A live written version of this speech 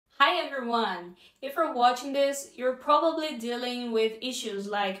Hi everyone! If you're watching this, you're probably dealing with issues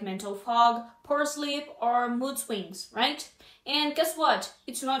like mental fog, poor sleep, or mood swings, right? And guess what?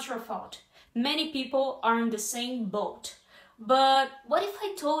 It's not your fault. Many people are in the same boat. But what if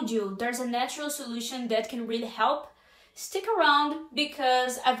I told you there's a natural solution that can really help? Stick around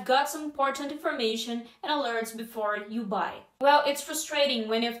because I've got some important information and alerts before you buy. Well, it's frustrating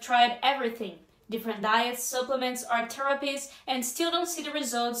when you've tried everything. Different diets, supplements, or therapies, and still don't see the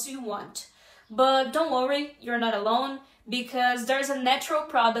results you want. But don't worry, you're not alone, because there's a natural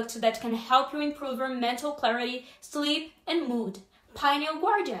product that can help you improve your mental clarity, sleep, and mood. Pineal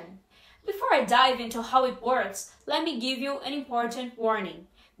Guardian. Before I dive into how it works, let me give you an important warning.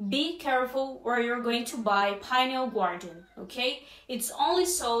 Be careful where you're going to buy Pineal Guardian, okay? It's only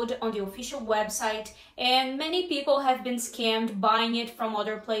sold on the official website, and many people have been scammed buying it from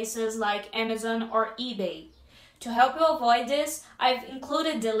other places like Amazon or eBay. To help you avoid this, I've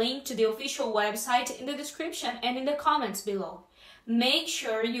included the link to the official website in the description and in the comments below. Make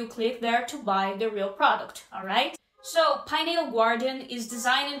sure you click there to buy the real product, alright? So, Pineal Guardian is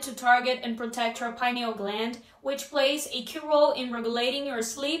designed to target and protect your pineal gland, which plays a key role in regulating your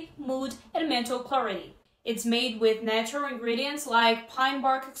sleep, mood, and mental clarity. It's made with natural ingredients like pine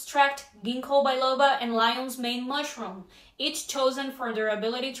bark extract, ginkgo biloba, and lion's mane mushroom, each chosen for their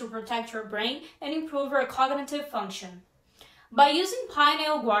ability to protect your brain and improve your cognitive function. By using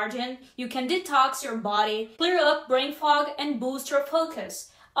Pineal Guardian, you can detox your body, clear up brain fog, and boost your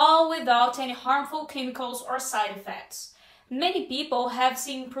focus, all without any harmful chemicals or side effects. Many people have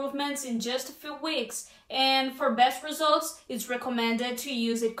seen improvements in just a few weeks, and for best results, it's recommended to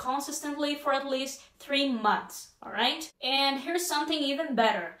use it consistently for at least 3 months, alright? And here's something even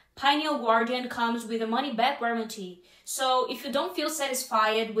better. Pineal Guardian comes with a money-back guarantee, so if you don't feel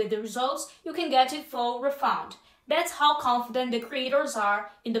satisfied with the results, you can get a full refund. That's how confident the creators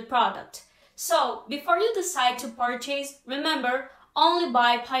are in the product. So, before you decide to purchase, remember, only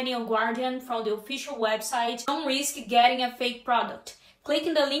buy Pineal Guardian from the official website. Don't risk getting a fake product. Click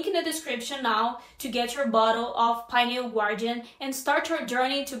in the link in the description now to get your bottle of Pineal Guardian and start your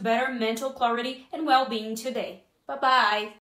journey to better mental clarity and well-being today. Bye-bye!